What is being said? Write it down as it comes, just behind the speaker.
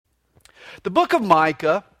The book of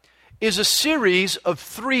Micah is a series of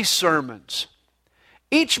 3 sermons.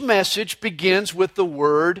 Each message begins with the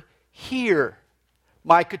word hear.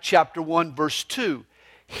 Micah chapter 1 verse 2.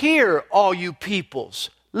 Hear, all you peoples.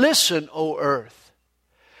 Listen, O earth.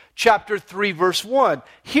 Chapter 3 verse 1.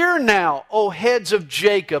 Hear now, O heads of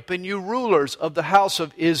Jacob, and you rulers of the house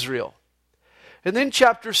of Israel. And then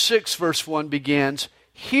chapter 6 verse 1 begins,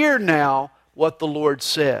 hear now what the Lord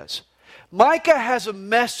says. Micah has a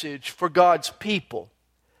message for God's people,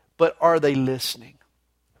 but are they listening?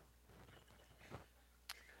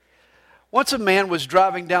 Once a man was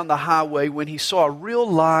driving down the highway when he saw a real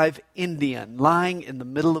live Indian lying in the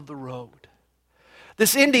middle of the road.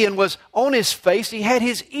 This Indian was on his face. He had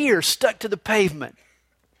his ear stuck to the pavement.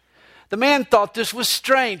 The man thought this was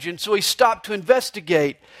strange, and so he stopped to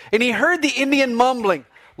investigate. And he heard the Indian mumbling,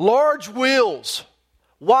 large wheels,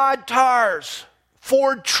 wide tires,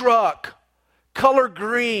 Ford truck, color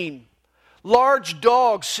green, large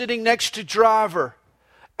dog sitting next to driver,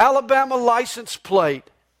 Alabama license plate,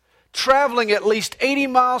 traveling at least 80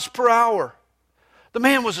 miles per hour. The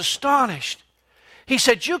man was astonished. He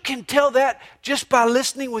said, you can tell that just by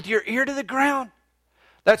listening with your ear to the ground?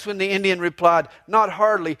 That's when the Indian replied, not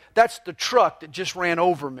hardly. That's the truck that just ran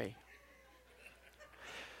over me.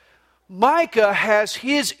 Micah has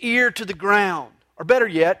his ear to the ground, or better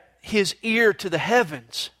yet, his ear to the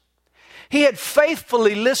heavens. He had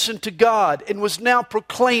faithfully listened to God and was now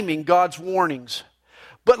proclaiming God's warnings.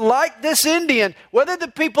 But like this Indian, whether the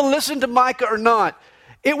people listened to Micah or not,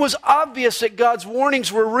 it was obvious that God's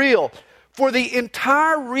warnings were real. For the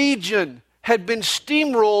entire region had been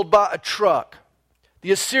steamrolled by a truck.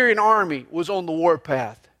 The Assyrian army was on the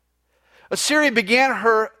warpath. Assyria began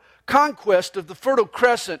her conquest of the Fertile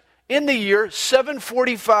Crescent in the year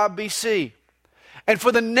 745 BC. And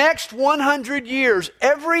for the next 100 years,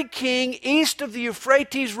 every king east of the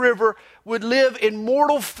Euphrates River would live in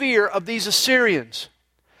mortal fear of these Assyrians.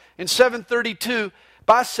 In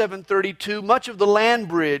by 732, much of the land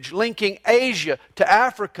bridge linking Asia to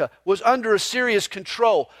Africa was under Assyria's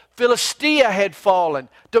control. Philistia had fallen.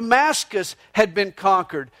 Damascus had been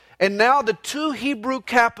conquered. And now the 2 Hebrew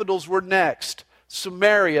capitals were next,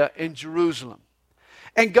 Samaria and Jerusalem.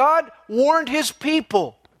 And God warned His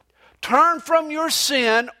people, turn from your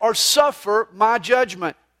sin or suffer my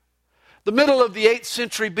judgment. The middle of the 8th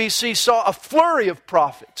century BC saw a flurry of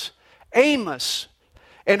prophets. Amos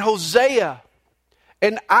and Hosea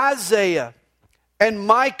and Isaiah and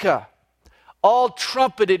Micah all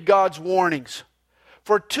trumpeted God's warnings.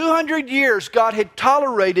 For 200 years, God had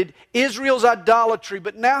tolerated Israel's idolatry,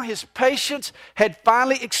 but now His patience had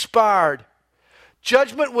finally expired.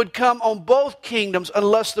 Judgment would come on both kingdoms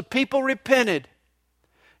unless the people repented.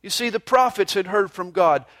 You see, the prophets had heard from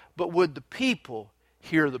God, but would the people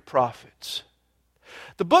hear the prophets?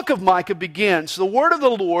 The book of Micah begins, the word of the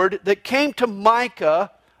Lord that came to Micah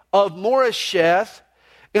of Moresheth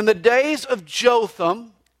in the days of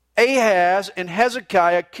Jotham, Ahaz, and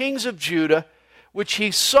Hezekiah, kings of Judah, which he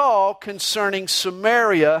saw concerning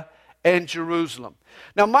Samaria and Jerusalem.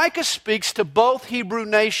 Now Micah speaks to both Hebrew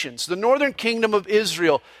nations, the northern kingdom of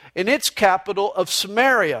Israel and its capital of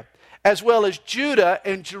Samaria, as well as Judah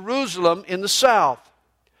and Jerusalem in the south.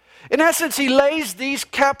 In essence, he lays these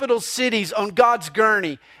capital cities on God's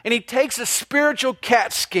gurney, and he takes a spiritual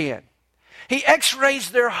CAT scan. He x-rays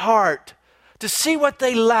their heart to see what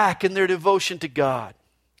they lack in their devotion to God.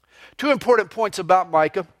 2 important points about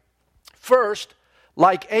Micah. First,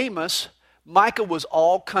 like Amos, Micah was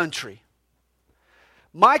all country.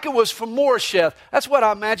 Micah was from Moresheth. That's what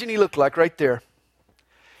I imagine he looked like right there.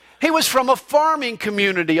 He was from a farming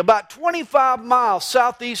community about 25 miles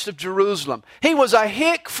southeast of Jerusalem. He was a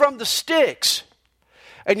hick from the sticks.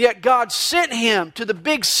 And yet God sent him to the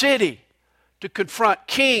big city to confront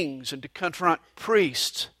kings and to confront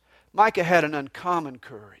priests. Micah had an uncommon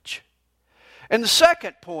courage. And the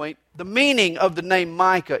second point, the meaning of the name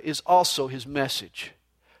Micah is also his message.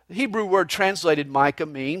 The Hebrew word translated Micah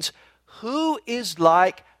means, who is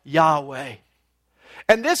like Yahweh?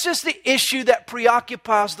 And this is the issue that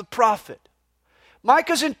preoccupies the prophet.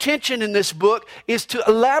 Micah's intention in this book is to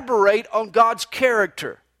elaborate on God's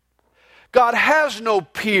character. God has no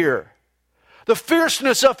peer. The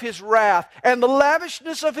fierceness of His wrath and the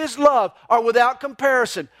lavishness of His love are without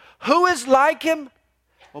comparison. Who is like Him?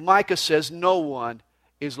 Well, Micah says no one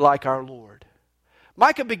is like our Lord.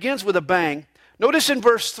 Micah begins with a bang. Notice in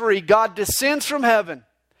verse 3, God descends from heaven.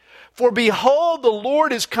 For behold, the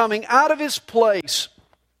Lord is coming out of His place.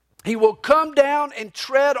 He will come down and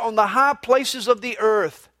tread on the high places of the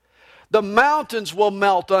earth. The mountains will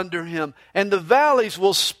melt under Him, and the valleys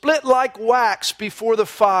will split like wax before the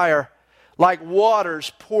fire. like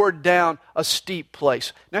waters poured down a steep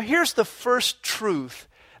place. Now here's the first truth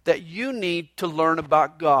that you need to learn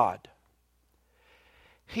about God.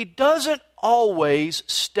 He doesn't always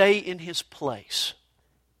stay in His place.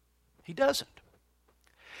 He doesn't.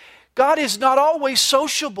 God is not always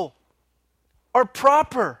sociable or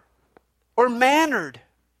proper or mannered.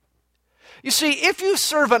 You see, if you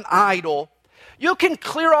serve an idol, you can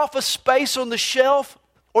clear off a space on the shelf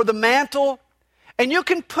or the mantle, and you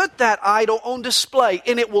can put that idol on display,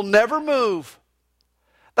 and it will never move.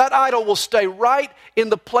 That idol will stay right in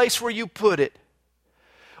the place where you put it.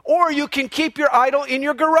 Or you can keep your idol in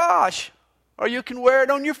your garage, or you can wear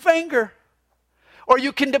it on your finger, or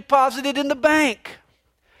you can deposit it in the bank.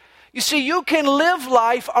 You see, you can live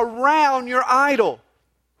life around your idol.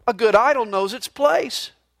 A good idol knows its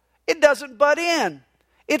place. It doesn't butt in.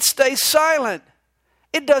 It stays silent.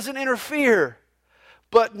 It doesn't interfere.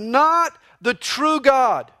 But not the true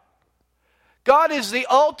God. God is the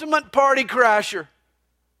ultimate party crasher.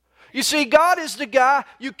 You see, God is the guy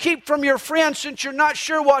you keep from your friend since you're not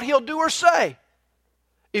sure what He'll do or say.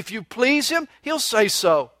 If you please Him, He'll say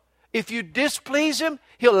so. If you displease Him,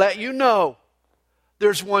 He'll let you know.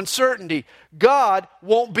 There's one certainty. God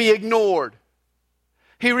won't be ignored.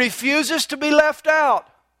 He refuses to be left out.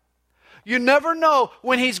 You never know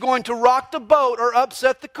when He's going to rock the boat or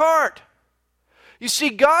upset the cart. You see,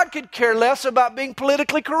 God could care less about being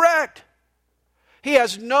politically correct. He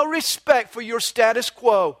has no respect for your status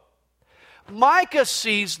quo. Micah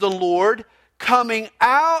sees the Lord coming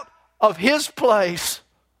out of His place.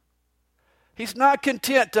 He's not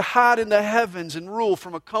content to hide in the heavens and rule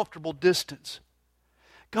from a comfortable distance.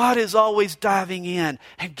 God is always diving in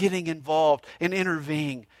and getting involved and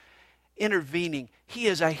intervening. He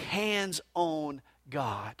is a hands-on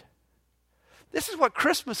God. This is what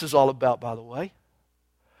Christmas is all about, by the way.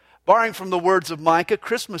 Borrowing from the words of Micah,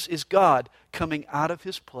 Christmas is God coming out of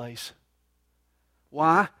His place.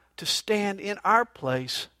 Why? To stand in our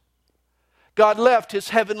place. God left His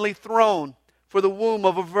heavenly throne for the womb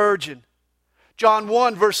of a virgin. John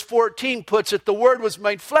 1 verse 14 puts it, the Word was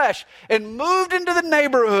made flesh and moved into the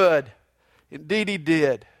neighborhood. Indeed He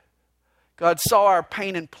did. God saw our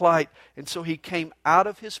pain and plight, and so He came out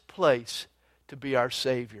of His place to be our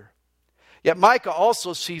Savior. Yet Micah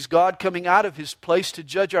also sees God coming out of His place to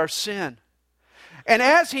judge our sin. And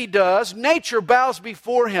as He does, nature bows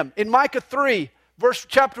before Him. In Micah 3,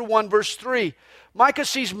 chapter 1, verse 3, Micah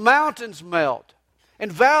sees mountains melt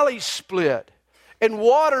and valleys split and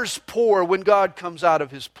waters pour when God comes out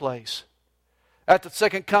of His place. At the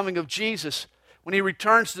second coming of Jesus, when He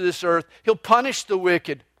returns to this earth, He'll punish the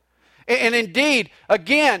wicked. And indeed,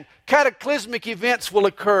 again, cataclysmic events will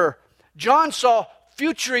occur. John saw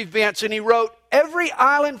future events and he wrote, "Every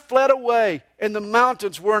island fled away and the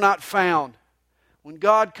mountains were not found." When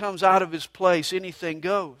God comes out of His place, anything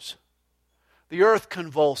goes. The earth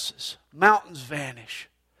convulses, mountains vanish,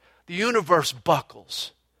 the universe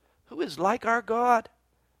buckles. Who is like our God?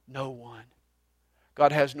 No one.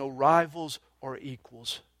 God has no rivals or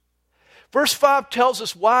equals. Verse 5 tells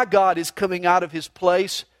us why God is coming out of His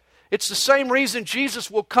place. It's the same reason Jesus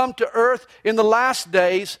will come to earth in the last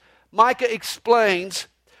days. Micah explains,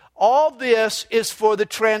 all this is for the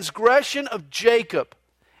transgression of Jacob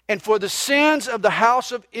and for the sins of the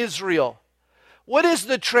house of Israel. What is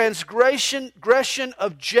the transgression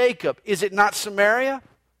of Jacob? Is it not Samaria?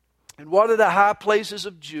 And what are the high places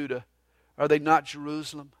of Judah? Are they not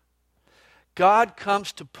Jerusalem? God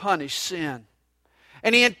comes to punish sin.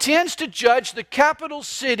 And He intends to judge the capital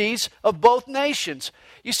cities of both nations.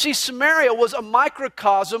 You see, Samaria was a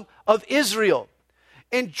microcosm of Israel.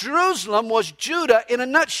 And Jerusalem was Judah in a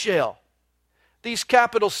nutshell. These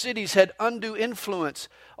capital cities had undue influence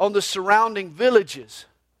on the surrounding villages.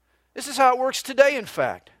 This is how it works today, in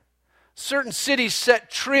fact. Certain cities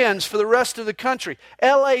set trends for the rest of the country.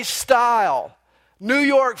 LA style, New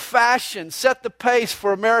York fashion set the pace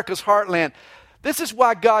for America's heartland. This is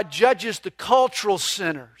why God judges the cultural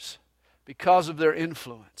centers, because of their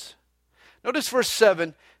influence. Notice verse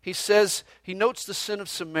 7, he notes the sin of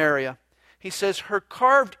Samaria. He says, her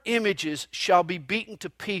carved images shall be beaten to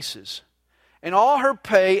pieces, and all her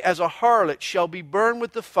pay as a harlot shall be burned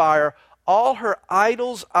with the fire. All her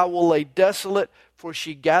idols I will lay desolate, for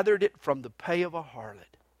she gathered it from the pay of a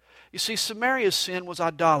harlot. You see, Samaria's sin was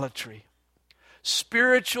idolatry,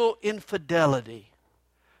 spiritual infidelity.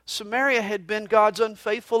 Samaria had been God's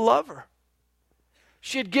unfaithful lover.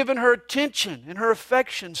 She had given her attention and her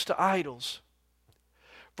affections to idols.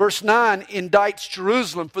 Verse 9 indicts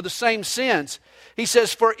Jerusalem for the same sins. He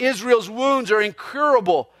says, for Israel's wounds are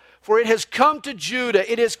incurable, for it has come to Judah.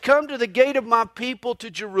 It has come to the gate of my people, to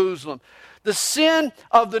Jerusalem. The sin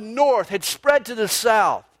of the north had spread to the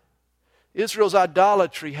south. Israel's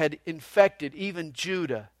idolatry had infected even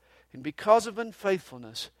Judah. And because of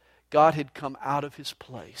unfaithfulness, God had come out of His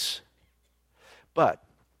place. But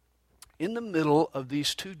in the middle of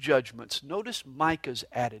these two judgments, notice Micah's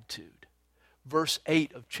attitude. Verse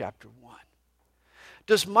 8 of chapter 1.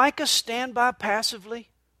 Does Micah stand by passively?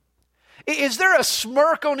 Is there a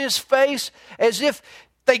smirk on his face as if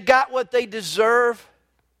they got what they deserve?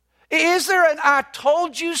 Is there an "I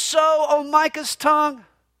told you so" on Micah's tongue?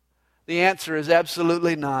 The answer is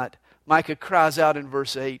absolutely not. Micah cries out in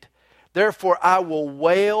verse 8, "Therefore I will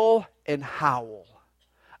wail and howl.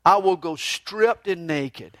 I will go stripped and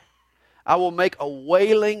naked. I will make a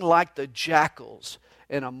wailing like the jackals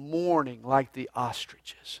and a mourning like the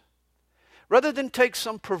ostriches." Rather than take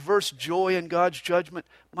some perverse joy in God's judgment,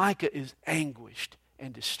 Micah is anguished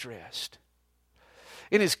and distressed.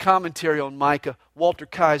 In his commentary on Micah, Walter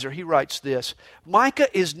Kaiser, he writes this: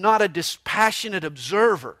 Micah is not a dispassionate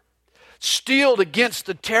observer, steeled against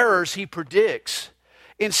the terrors he predicts.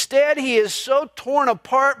 Instead, he is so torn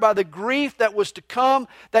apart by the grief that was to come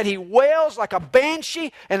that he wails like a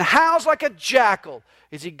banshee and howls like a jackal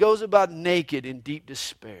as he goes about naked in deep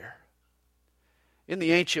despair. In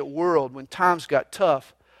the ancient world, when times got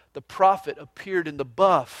tough, the prophet appeared in the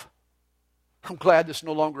buff. I'm glad this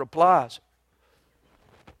no longer applies.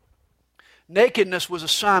 Nakedness was a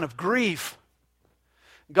sign of grief.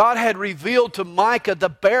 God had revealed to Micah the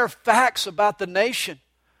bare facts about the nation,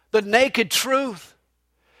 the naked truth.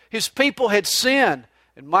 His people had sinned,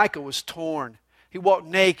 and Micah was torn. He walked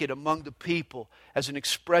naked among the people as an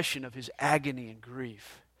expression of his agony and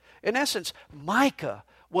grief. In essence, Micah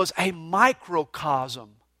was a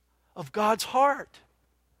microcosm of God's heart.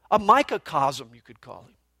 A microcosm, you could call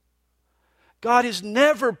him. God is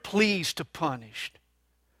never pleased to punish.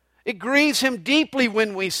 It grieves Him deeply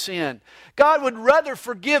when we sin. God would rather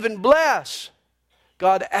forgive and bless.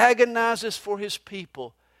 God agonizes for His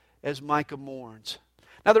people as Micah mourns.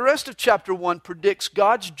 Now the rest of chapter 1 predicts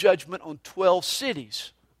God's judgment on 12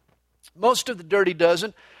 cities. Most of the dirty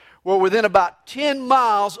dozen were within about 10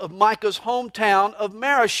 miles of Micah's hometown of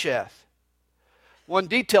Maresheth. One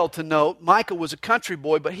detail to note, Micah was a country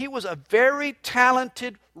boy, but he was a very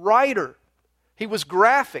talented writer. He was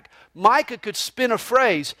graphic. Micah could spin a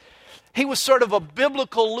phrase. He was sort of a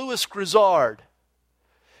biblical Louis Grizzard.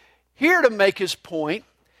 Here to make his point,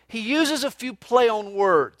 he uses a few play on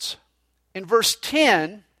words. In verse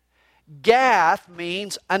 10, Gath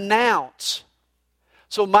means announce.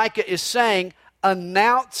 So Micah is saying,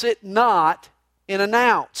 announce it not in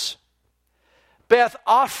announce. Beth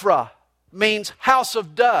Ophrah means house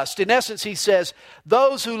of dust. In essence, he says,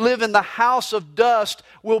 those who live in the house of dust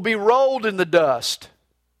will be rolled in the dust.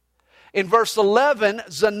 In verse 11,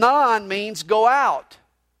 Zanan means go out.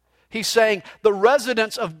 He's saying the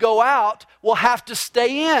residents of go out will have to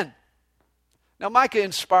stay in. Now, Micah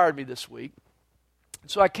inspired me this week,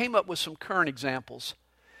 so I came up with some current examples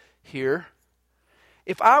here.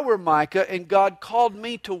 If I were Micah and God called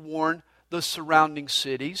me to warn the surrounding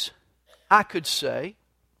cities, I could say,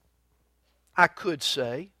 a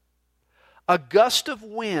gust of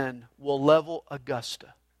wind will level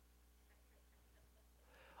Augusta.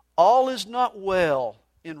 All is not well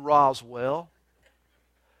in Roswell.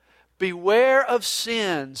 Beware of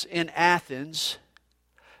sins in Athens.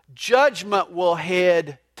 Judgment will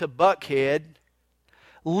head to Buckhead.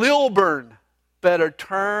 Lilburn better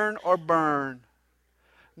turn or burn.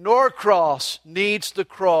 Norcross needs the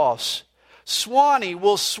cross. Swanee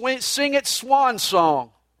will sing its swan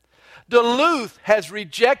song. Duluth has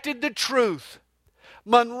rejected the truth.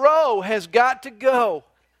 Monroe has got to go.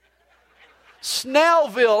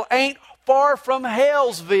 Snellville ain't far from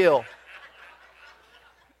Halesville.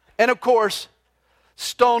 And of course,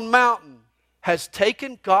 Stone Mountain has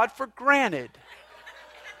taken God for granted.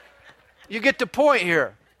 You get the point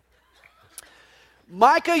here.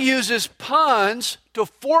 Micah uses puns to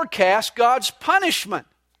forecast God's punishment.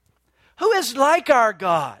 Who is like our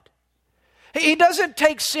God? He doesn't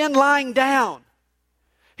take sin lying down.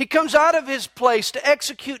 He comes out of His place to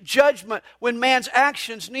execute judgment when man's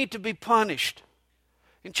actions need to be punished.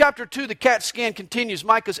 In chapter 2, the CAT scan continues.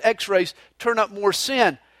 Micah's x-rays turn up more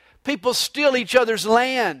sin. People steal each other's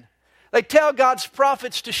land. They tell God's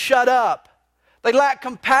prophets to shut up. They lack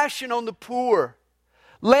compassion on the poor.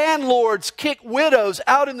 Landlords kick widows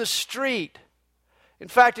out in the street. In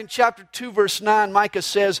fact, in chapter 2, verse 9, Micah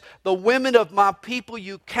says, the women of my people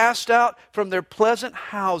you cast out from their pleasant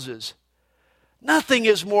houses. Nothing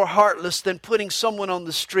is more heartless than putting someone on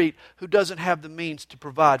the street who doesn't have the means to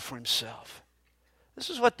provide for himself. This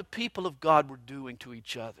is what the people of God were doing to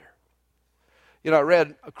each other. I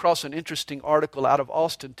read across an interesting article out of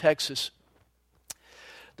Austin, Texas.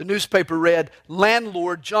 The newspaper read,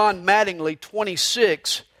 landlord John Mattingly,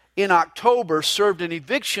 26, in October served an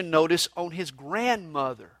eviction notice on his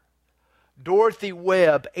grandmother, Dorothy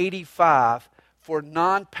Webb, 85, for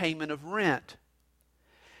non-payment of rent.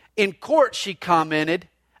 In court, she commented,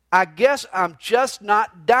 I guess I'm just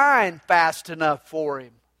not dying fast enough for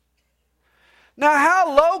him. Now,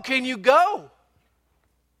 how low can you go?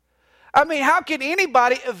 I mean, how can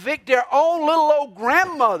anybody evict their own little old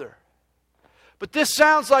grandmother? But this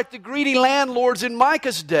sounds like the greedy landlords in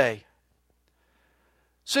Micah's day.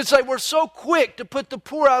 Since they were so quick to put the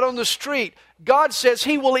poor out on the street, God says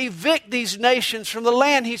He will evict these nations from the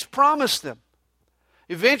land He's promised them.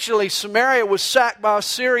 Eventually, Samaria was sacked by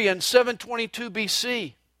Assyria in 722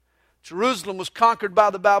 BC. Jerusalem was conquered by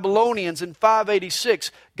the Babylonians in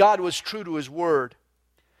 586. God was true to His word.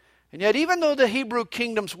 And yet, even though the Hebrew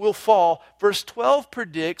kingdoms will fall, verse 12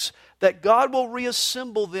 predicts that God will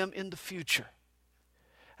reassemble them in the future.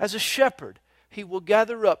 As a shepherd, He will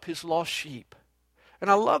gather up His lost sheep. And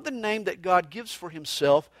I love the name that God gives for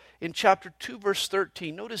Himself in chapter 2, verse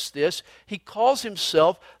 13. Notice this. He calls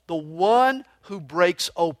Himself the one who breaks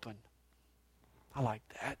open. I like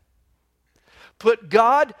that. Put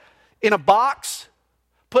God in a box.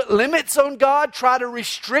 Put limits on God. Try to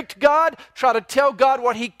restrict God. Try to tell God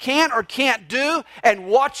what He can or can't do. And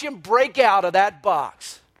watch Him break out of that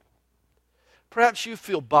box. Perhaps you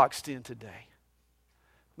feel boxed in today.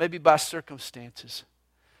 Maybe by circumstances.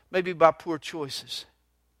 Maybe by poor choices.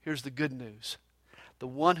 Here's the good news. The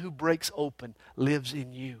one who breaks open lives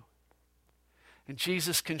in you. And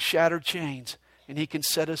Jesus can shatter chains. And He can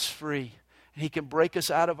set us free. And He can break us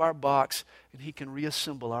out of our box. And He can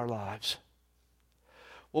reassemble our lives.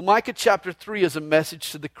 Well, Micah chapter 3 is a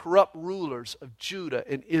message to the corrupt rulers of Judah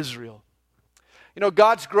and Israel.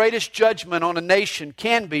 God's greatest judgment on a nation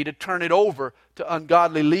can be to turn it over to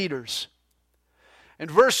ungodly leaders. And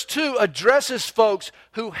verse 2 addresses folks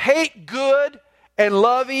who hate good and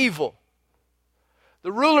love evil.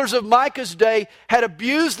 The rulers of Micah's day had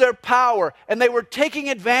abused their power and they were taking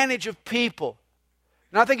advantage of people.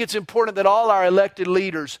 And I think it's important that all our elected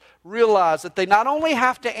leaders realize that they not only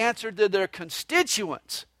have to answer to their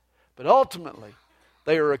constituents, but ultimately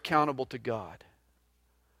they are accountable to God.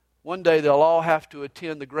 One day they'll all have to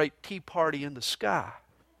attend the great tea party in the sky.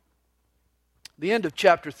 The end of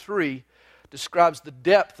chapter 3 describes the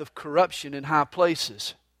depth of corruption in high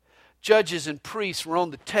places. Judges and priests were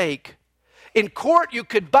on the take. In court, you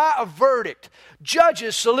could buy a verdict.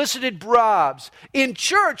 Judges solicited bribes. In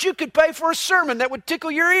church, you could pay for a sermon that would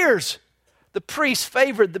tickle your ears. The priests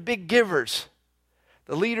favored the big givers.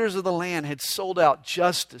 The leaders of the land had sold out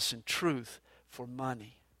justice and truth for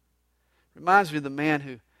money. Reminds me of the man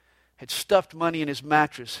who had stuffed money in his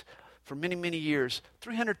mattress for many, many years.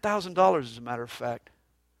 $300,000 as a matter of fact.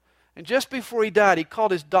 And just before he died, he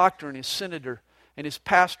called his doctor and his senator and his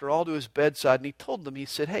pastor all to his bedside. And he told them, he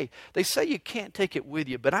said, hey, they say you can't take it with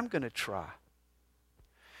you, but I'm going to try.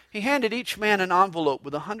 He handed each man an envelope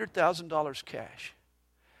with $100,000 cash.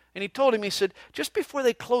 And he told him, he said, just before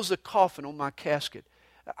they close the coffin on my casket,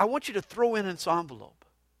 I want you to throw in this envelope.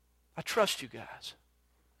 I trust you guys.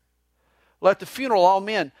 Well, at the funeral,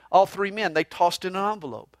 all three men, they tossed in an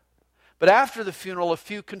envelope. But after the funeral, a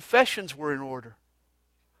few confessions were in order.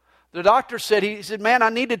 The doctor said, he said, man, I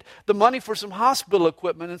needed the money for some hospital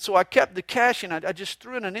equipment, and so I kept the cash and I just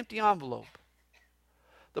threw in an empty envelope.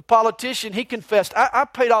 The politician, he confessed, I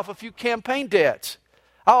paid off a few campaign debts.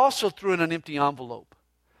 I also threw in an empty envelope.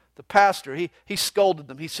 The pastor, he scolded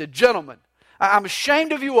them. He said, gentlemen, I'm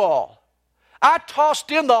ashamed of you all. I tossed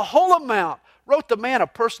in the whole amount, wrote the man a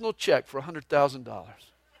personal check for $100,000.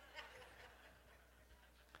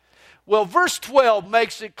 Well, verse 12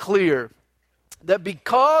 makes it clear that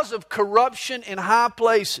because of corruption in high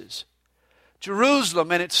places,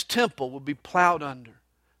 Jerusalem and its temple will be plowed under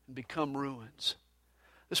and become ruins.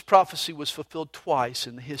 This prophecy was fulfilled twice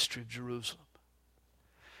in the history of Jerusalem.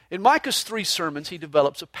 In Micah's 3 sermons, he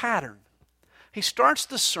develops a pattern. He starts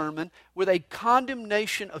the sermon with a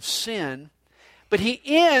condemnation of sin, but he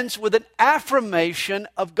ends with an affirmation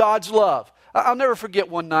of God's love. I'll never forget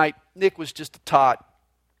one night, Nick was just a tot,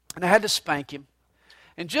 and I had to spank him.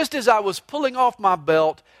 And just as I was pulling off my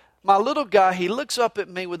belt, my little guy, he looks up at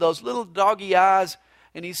me with those little doggy eyes,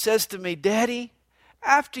 and he says to me, Daddy,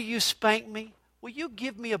 after you spank me, will you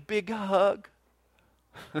give me a big hug?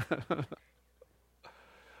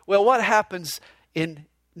 Well, what happens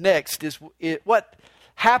next is what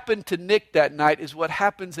happened to Nick that night is what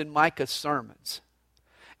happens in Micah's sermons.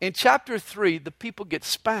 In chapter 3, the people get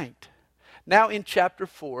spanked. Now in chapter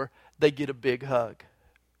 4, they get a big hug.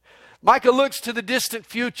 Micah looks to the distant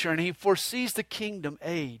future and he foresees the kingdom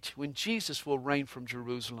age when Jesus will reign from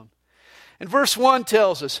Jerusalem. And verse 1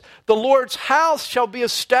 tells us, the Lord's house shall be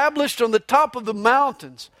established on the top of the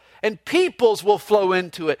mountains, and peoples will flow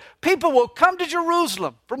into it. People will come to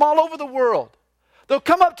Jerusalem from all over the world. They'll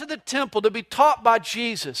come up to the temple to be taught by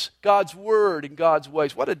Jesus, God's word and God's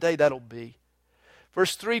ways. What a day that'll be.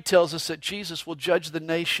 Verse 3 tells us that Jesus will judge the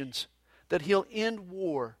nations, that he'll end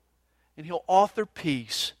war, and he'll author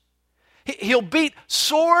peace. He'll beat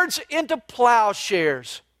swords into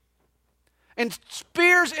plowshares and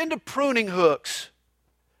spears into pruning hooks.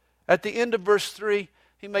 At the end of verse 3,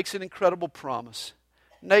 he makes an incredible promise.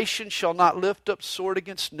 Nation shall not lift up sword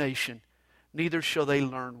against nation, neither shall they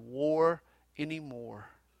learn war anymore.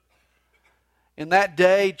 In that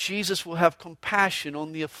day, Jesus will have compassion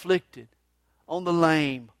on the afflicted, on the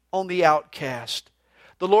lame, on the outcast.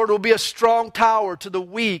 The Lord will be a strong tower to the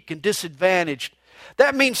weak and disadvantaged.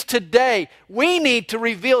 That means today we need to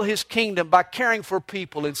reveal His kingdom by caring for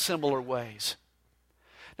people in similar ways.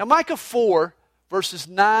 Now Micah 4, verses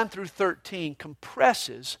 9 through 13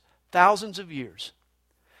 compresses thousands of years.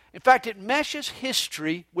 In fact, it meshes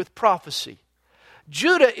history with prophecy.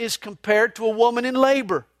 Judah is compared to a woman in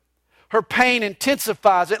labor. Her pain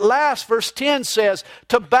intensifies. At last, verse 10 says,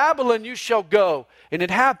 to Babylon you shall go. And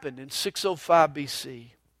it happened in 605 BC.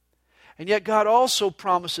 And yet God also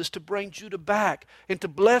promises to bring Judah back and to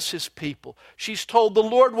bless His people. She's told the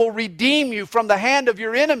Lord will redeem you from the hand of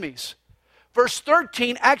your enemies. Verse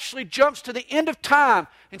 13 actually jumps to the end of time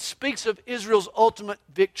and speaks of Israel's ultimate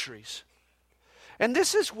victories. And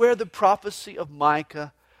this is where the prophecy of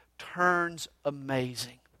Micah turns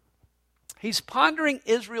amazing. He's pondering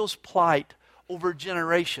Israel's plight over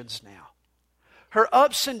generations now. Her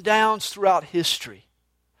ups and downs throughout history.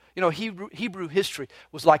 You know, Hebrew history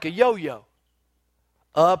was like a yo-yo.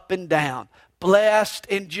 Up and down. Blessed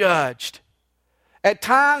and judged. At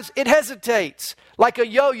times it hesitates. Like a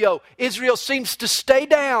yo-yo, Israel seems to stay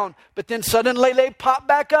down, but then suddenly they pop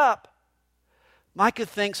back up. Micah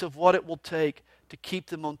thinks of what it will take to keep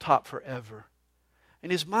them on top forever.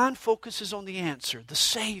 And his mind focuses on the answer, the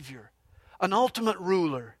Savior, an ultimate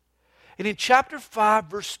ruler. And in chapter 5,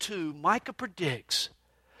 verse 2, Micah predicts,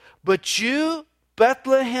 but you,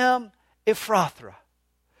 Bethlehem Ephrathah,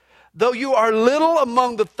 though you are little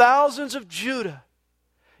among the thousands of Judah,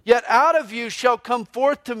 yet out of you shall come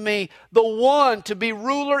forth to me the one to be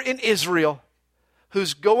ruler in Israel,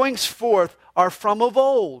 whose goings forth are from of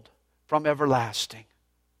old, from everlasting.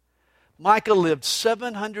 Micah lived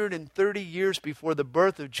 730 years before the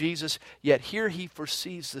birth of Jesus, yet here he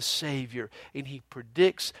foresees the Savior and he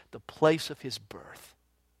predicts the place of His birth.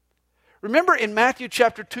 Remember in Matthew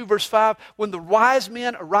chapter 2 verse 5, when the wise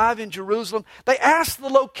men arrive in Jerusalem, they asked the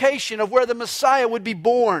location of where the Messiah would be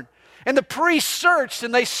born. And the priests searched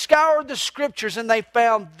and they scoured the scriptures and they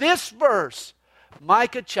found this verse,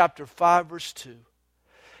 Micah chapter 5 verse 2.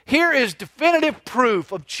 Here is definitive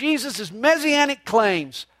proof of Jesus' messianic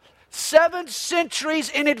claims. 7 centuries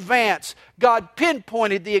in advance, God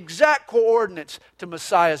pinpointed the exact coordinates to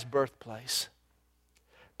Messiah's birthplace.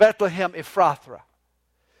 Bethlehem Ephrathah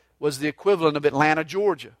was the equivalent of Atlanta,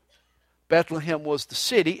 Georgia. Bethlehem was the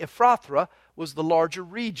city. Ephrathah was the larger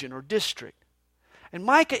region or district. And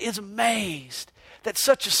Micah is amazed that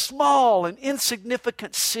such a small and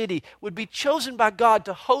insignificant city would be chosen by God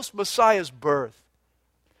to host Messiah's birth.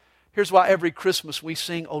 Here's why every Christmas we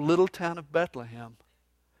sing, O Little Town of Bethlehem.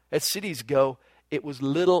 As cities go, it was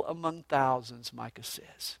little among thousands, Micah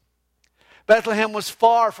says. Bethlehem was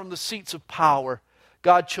far from the seats of power.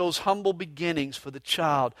 God chose humble beginnings for the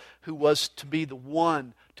child who was to be the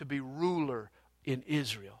one to be ruler in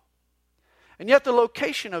Israel. And yet the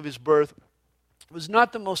location of his birth was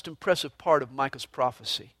not the most impressive part of Micah's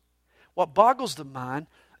prophecy. What boggles the mind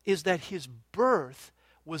is that his birth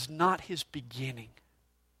was not his beginning.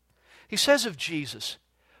 He says of Jesus,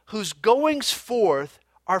 whose goings forth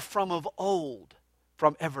are from of old,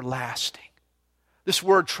 from everlasting. This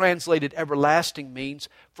word translated everlasting means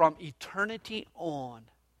from eternity on.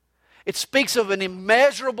 It speaks of an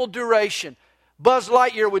immeasurable duration. Buzz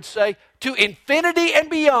Lightyear would say, to infinity and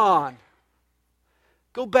beyond.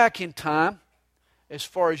 Go back in time as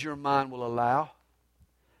far as your mind will allow.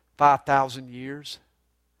 5,000 years,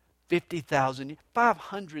 50,000 years,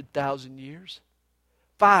 500,000 years,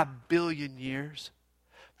 5 billion years,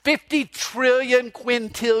 50 trillion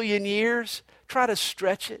quintillion years. Try to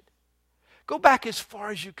stretch it. Go back as far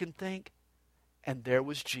as you can think. And there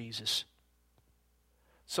was Jesus.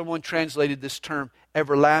 Someone translated this term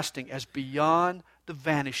everlasting as beyond the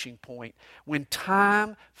vanishing point. When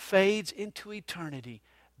time fades into eternity,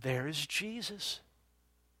 there is Jesus.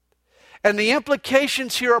 And the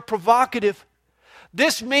implications here are provocative.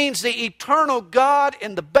 This means the eternal God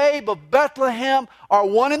and the babe of Bethlehem are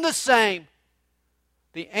one and the same.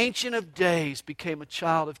 The Ancient of Days became a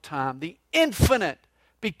child of time. The infinite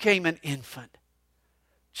became an infant.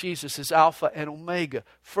 Jesus is Alpha and Omega,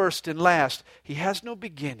 first and last. He has no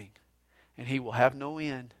beginning, and He will have no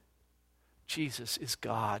end. Jesus is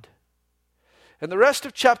God. And the rest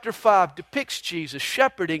of chapter 5 depicts Jesus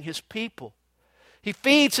shepherding His people. He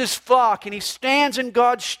feeds His flock, and He stands in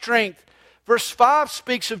God's strength. Verse 5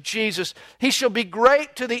 speaks of Jesus. He shall be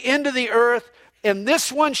great to the end of the earth, and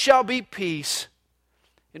this one shall be peace.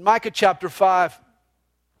 In Micah chapter 5,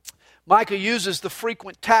 Micah uses the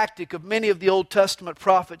frequent tactic of many of the Old Testament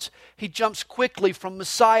prophets. He jumps quickly from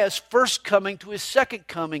Messiah's first coming to His second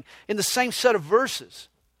coming in the same set of verses.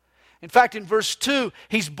 In fact, in verse 2,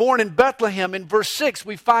 He's born in Bethlehem. In verse 6,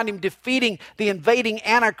 we find Him defeating the invading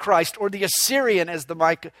Antichrist, or the Assyrian as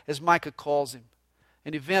Micah calls him,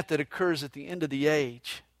 an event that occurs at the end of the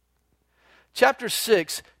age. Chapter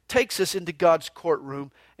 6 takes us into God's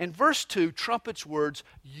courtroom, and verse 2 trumpets words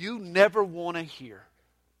you never want to hear.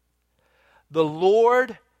 The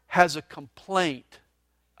Lord has a complaint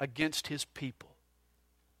against His people.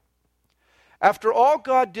 After all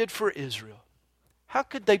God did for Israel, how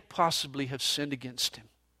could they possibly have sinned against Him?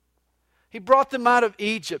 He brought them out of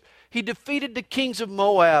Egypt. He defeated the kings of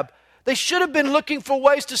Moab. They should have been looking for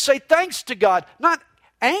ways to say thanks to God, not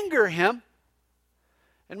anger Him.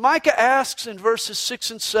 And Micah asks in verses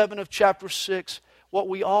 6 and 7 of chapter 6 what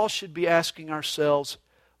we all should be asking ourselves.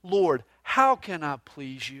 Lord, how can I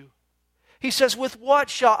please You? He says, with what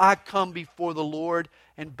shall I come before the Lord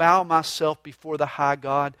and bow myself before the high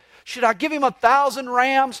God? Should I give Him 1,000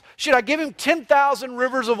 rams? Should I give Him 10,000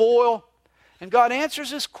 rivers of oil? And God answers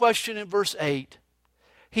this question in verse 8.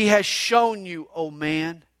 He has shown you, O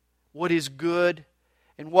man, what is good,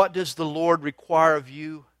 and what does the Lord require of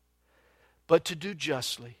you? But to do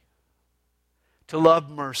justly, to love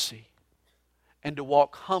mercy, and to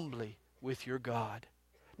walk humbly with your God.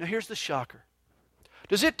 Now here's the shocker.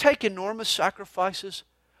 Does it take enormous sacrifices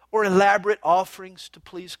or elaborate offerings to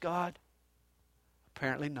please God?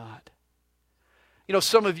 Apparently not. You know,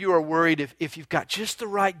 some of you are worried if you've got just the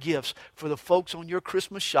right gifts for the folks on your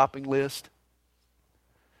Christmas shopping list.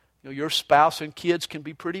 You know, your spouse and kids can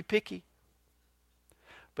be pretty picky.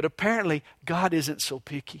 But apparently, God isn't so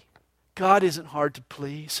picky. God isn't hard to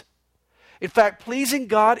please. In fact, pleasing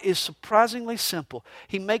God is surprisingly simple.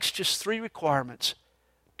 He makes just 3 requirements.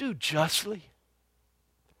 Do justly,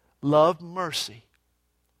 love mercy,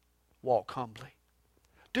 walk humbly.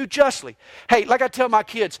 Do justly. Hey, like I tell my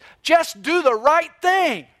kids, just do the right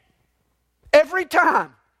thing every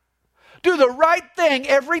time. Do the right thing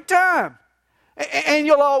every time. And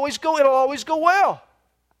it'll always go well.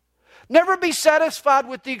 Never be satisfied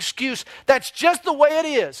with the excuse, that's just the way it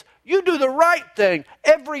is. You do the right thing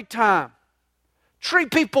every time.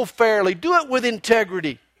 Treat people fairly. Do it with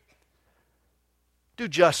integrity. Do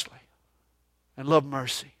justly and love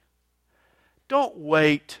mercy. Don't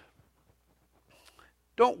wait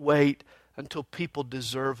until people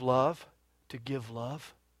deserve love to give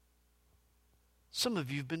love. Some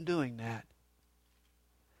of you have been doing that.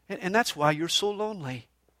 And that's why you're so lonely.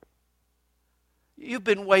 You've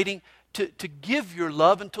been waiting to give your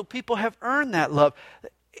love until people have earned that love.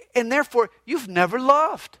 And therefore, you've never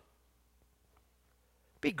loved.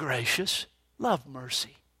 Be gracious. Love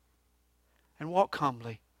mercy. And walk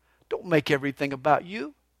humbly. Don't make everything about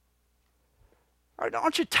you.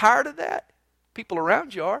 Aren't you tired of that? People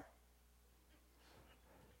around you are.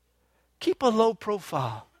 Keep a low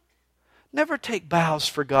profile. Never take bows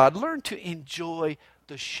for God. Learn to enjoy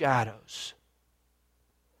the shadows.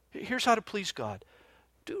 Here's how to please God.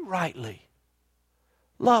 Do rightly.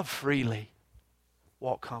 Love freely.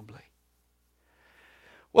 Walk humbly.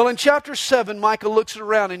 Well, in chapter 7, Micah looks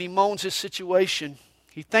around and he moans his situation.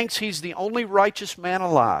 He thinks he's the only righteous man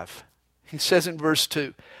alive. He says in verse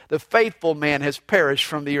 2, the faithful man has perished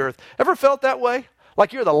from the earth. Ever felt that way?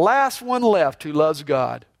 Like you're the last one left who loves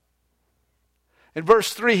God. In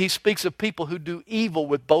verse 3, he speaks of people who do evil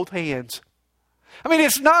with both hands. I mean,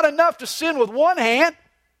 it's not enough to sin with one hand.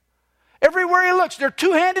 Everywhere he looks, there are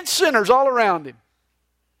two-handed sinners all around him.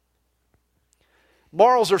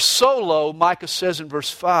 Morals are so low, Micah says in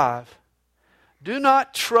verse 5, do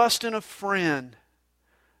not trust in a friend.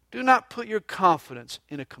 Do not put your confidence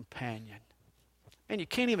in a companion. And you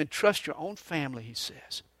can't even trust your own family, he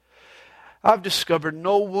says. I've discovered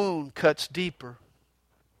no wound cuts deeper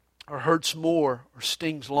or hurts more or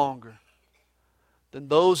stings longer than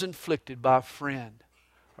those inflicted by a friend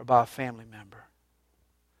or by a family member.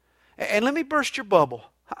 And let me burst your bubble.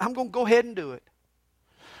 I'm going to go ahead and do it.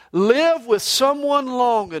 live with someone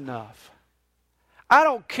long enough, I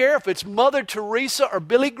don't care if it's Mother Teresa or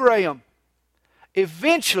Billy Graham,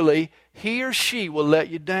 eventually he or she will let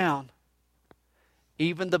you down.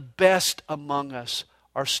 Even the best among us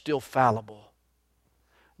are still fallible.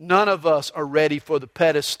 None of us are ready for the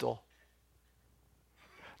pedestal.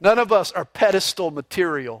 None of us are pedestal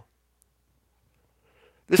material.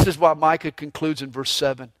 This is why Micah concludes in verse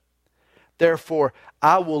 7. Therefore,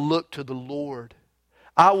 I will look to the Lord.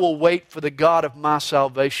 I will wait for the God of my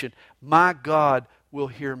salvation. My God will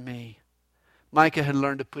hear me. Micah had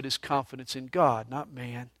learned to put his confidence in God, not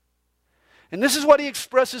man. And this is what he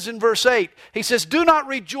expresses in verse 8. He says, do not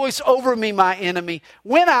rejoice over me, my enemy.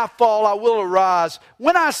 When I fall, I will arise.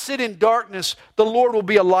 When I sit in darkness, the Lord will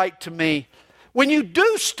be a light to me. When you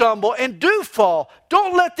do stumble and do fall,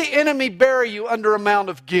 don't let the enemy bury you under a mound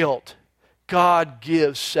of guilt. God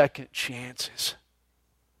gives second chances.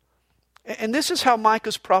 And this is how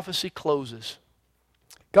Micah's prophecy closes.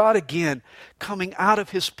 God again coming out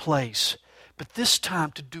of his place, but this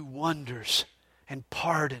time to do wonders and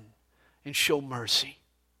pardon and show mercy.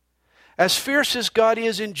 As fierce as God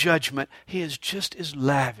is in judgment, He is just as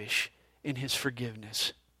lavish in His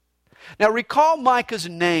forgiveness. Now recall Micah's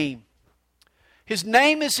name. His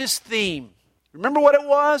name is his theme. Remember what it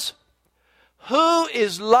was? Who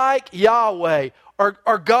is like Yahweh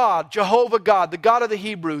or God, Jehovah God, the God of the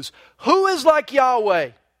Hebrews? Who is like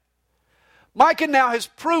Yahweh? Micah now has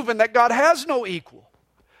proven that God has no equal.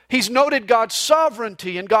 He's noted God's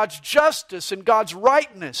sovereignty and God's justice and God's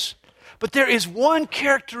rightness. But there is one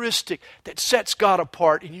characteristic that sets God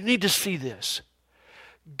apart, and you need to see this.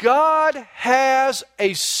 God has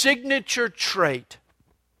a signature trait.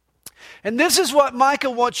 And this is what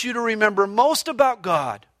Micah wants you to remember most about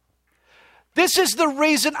God. This is the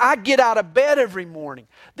reason I get out of bed every morning.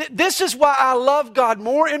 This is why I love God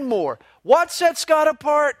more and more. What sets God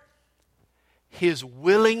apart? His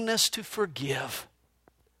willingness to forgive.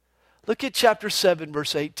 Look at chapter 7,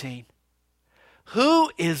 verse 18.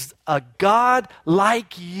 Who is a God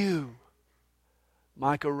like you?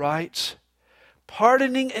 Micah writes,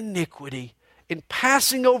 pardoning iniquity and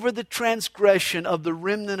passing over the transgression of the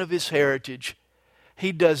remnant of his heritage.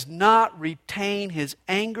 He does not retain his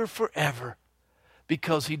anger forever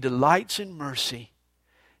because he delights in mercy.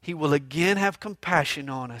 He will again have compassion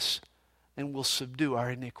on us and will subdue our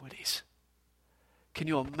iniquities. Can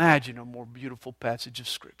you imagine a more beautiful passage of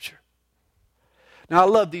Scripture? Now I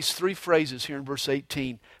love these three phrases here in verse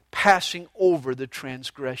 18. Passing over the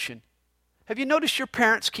transgression. Have you noticed your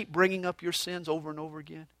parents keep bringing up your sins over and over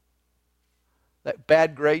again? That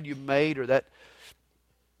bad grade you made or that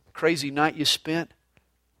crazy night you spent?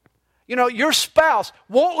 You know, your spouse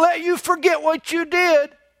won't let you forget what you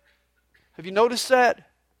did. Have you noticed that?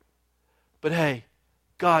 But hey,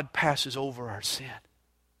 God passes over our sin.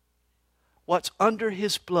 What's under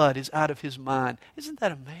His blood is out of His mind. Isn't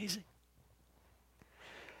that amazing?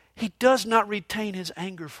 He does not retain His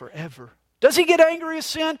anger forever. Does He get angry at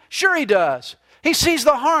sin? Sure He does. He sees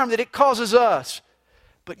the harm that it causes us.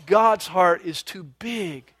 But God's heart is too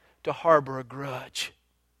big to harbor a grudge.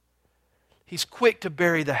 He's quick to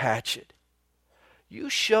bury the hatchet. You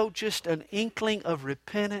show just an inkling of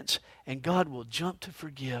repentance and God will jump to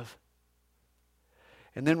forgive.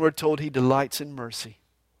 And then we're told He delights in mercy.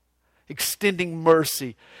 Extending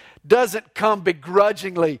mercy doesn't come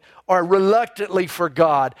begrudgingly or reluctantly for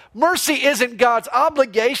God. Mercy isn't God's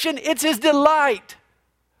obligation, it's His delight.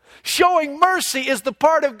 Showing mercy is the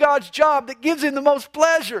part of God's job that gives Him the most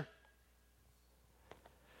pleasure.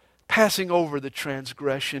 Passing over the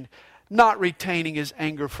transgression, not retaining His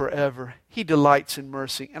anger forever. He delights in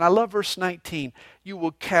mercy. And I love verse 19. You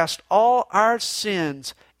will cast all our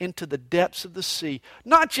sins into the depths of the sea.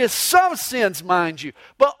 Not just some sins, mind you,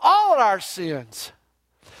 but all our sins.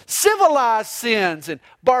 Civilized sins and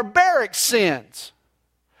barbaric sins.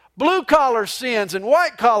 Blue-collar sins and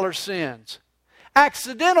white-collar sins.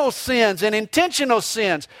 Accidental sins and intentional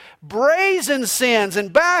sins. Brazen sins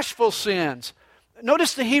and bashful sins.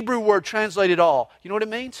 Notice the Hebrew word translated all. You know what it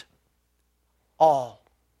means? All.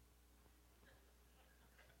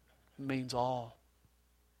 It means all.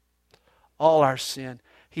 All our sin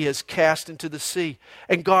He has cast into the sea.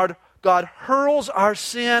 And God hurls our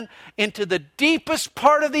sin into the deepest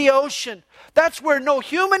part of the ocean. That's where no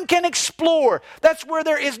human can explore. That's where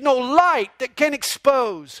there is no light that can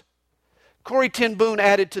expose. Corrie ten Boom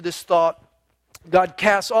added to this thought, God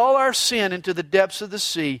casts all our sin into the depths of the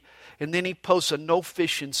sea, and then He posts a no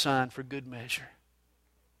fishing sign for good measure.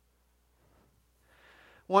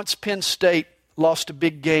 Once Penn State lost a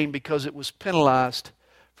big game because it was penalized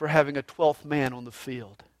for having a 12th man on the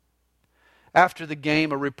field. After the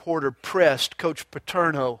game, a reporter pressed Coach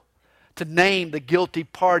Paterno to name the guilty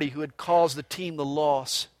party who had caused the team the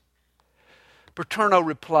loss. Paterno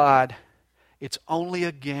replied, "It's only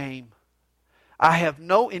a game. I have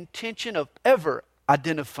no intention of ever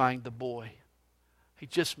identifying the boy. He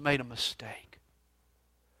just made a mistake."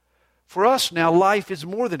 For us now, life is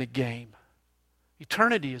more than a game.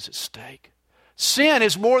 Eternity is at stake. Sin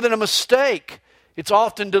is more than a mistake. It's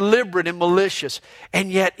often deliberate and malicious.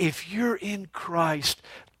 And yet, if you're in Christ,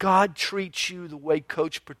 God treats you the way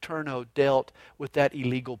Coach Paterno dealt with that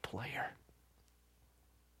illegal player.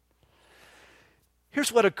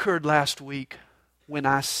 Here's what occurred last week when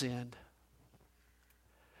I sinned.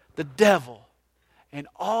 The devil and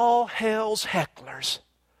all hell's hecklers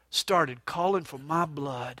started calling for my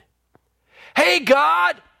blood. "Hey,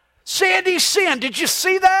 God, Sandy sinned. Did you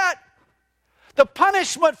see that? The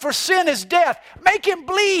punishment for sin is death. Make him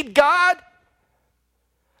bleed, God.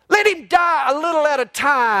 Let him die a little at a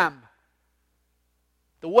time.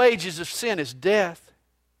 The wages of sin is death."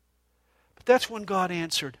 But that's when God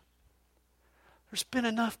answered, "There's been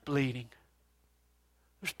enough bleeding.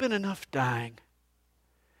 There's been enough dying."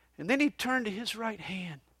 And then He turned to His right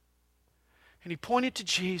hand and He pointed to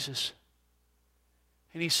Jesus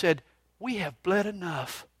and He said, "We have bled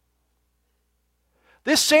enough.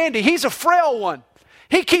 This Sandy, he's a frail one.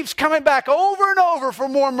 He keeps coming back over and over for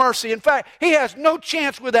more mercy. In fact, he has no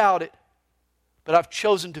chance without it. But I've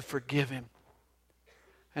chosen to forgive him.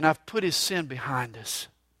 And I've put his sin behind us.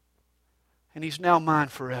 And he's now mine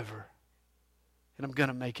forever. And I'm going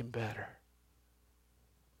to make him better."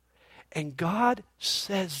 And God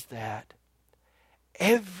says that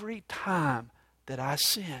every time that I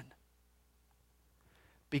sin.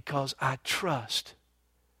 Because I've trusted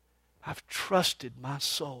my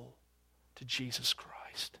soul to Jesus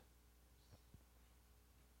Christ.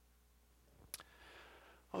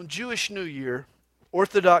 On Jewish New Year,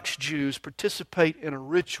 Orthodox Jews participate in a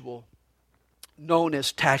ritual known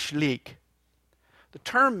as tashlik. The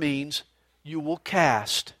term means "you will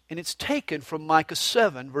cast," and it's taken from Micah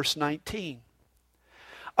 7, verse 19.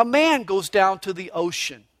 A man goes down to the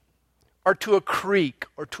ocean, or to a creek,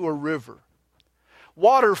 or to a river.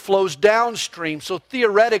 Water flows downstream, so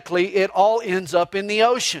theoretically it all ends up in the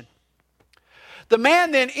ocean. The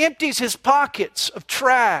man then empties his pockets of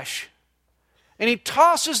trash, and he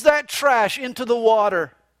tosses that trash into the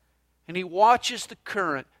water, and he watches the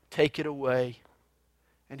current take it away.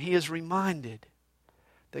 And he is reminded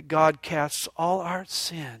that God casts all our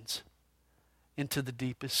sins into the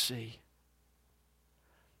deepest sea.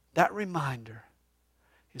 That reminder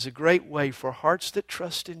is a great way for hearts that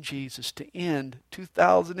trust in Jesus to end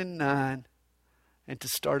 2009 and to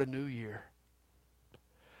start a new year.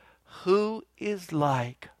 Who is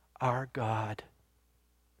like our God?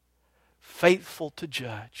 Faithful to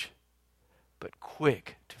judge, but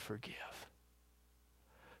quick to forgive.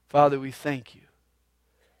 Father, we thank you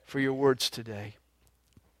for your words today.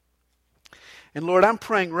 And Lord, I'm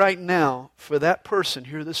praying right now for that person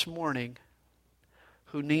here this morning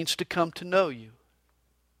who needs to come to know you,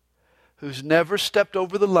 who's never stepped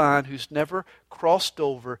over the line, who's never crossed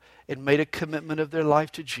over and made a commitment of their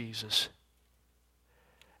life to Jesus.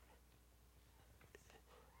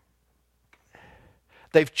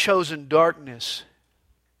 They've chosen darkness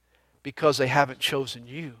because they haven't chosen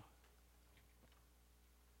you.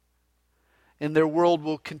 And their world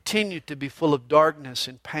will continue to be full of darkness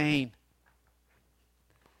and pain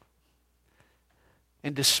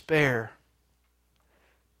and despair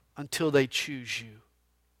until they choose you.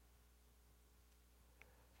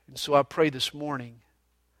 And so I pray this morning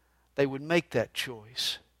they would make that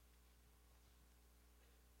choice.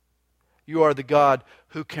 You are the God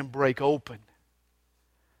who can break open.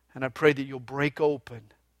 And I pray that you'll break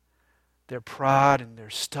open their pride and their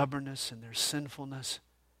stubbornness and their sinfulness.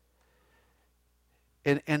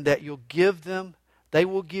 And that you'll give them, they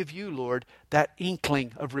will give you, Lord, that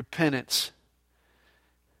inkling of repentance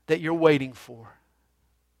that you're waiting for.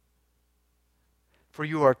 For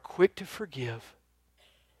you are quick to forgive.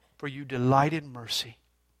 For you delight in mercy.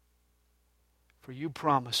 For you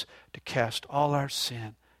promise to cast all our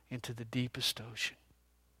sin into the deepest ocean.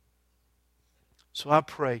 So I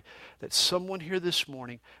pray that someone here this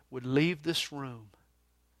morning would leave this room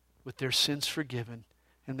with their sins forgiven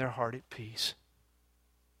and their heart at peace.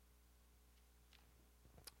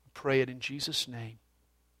 I pray it in Jesus' name.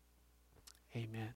 Amen.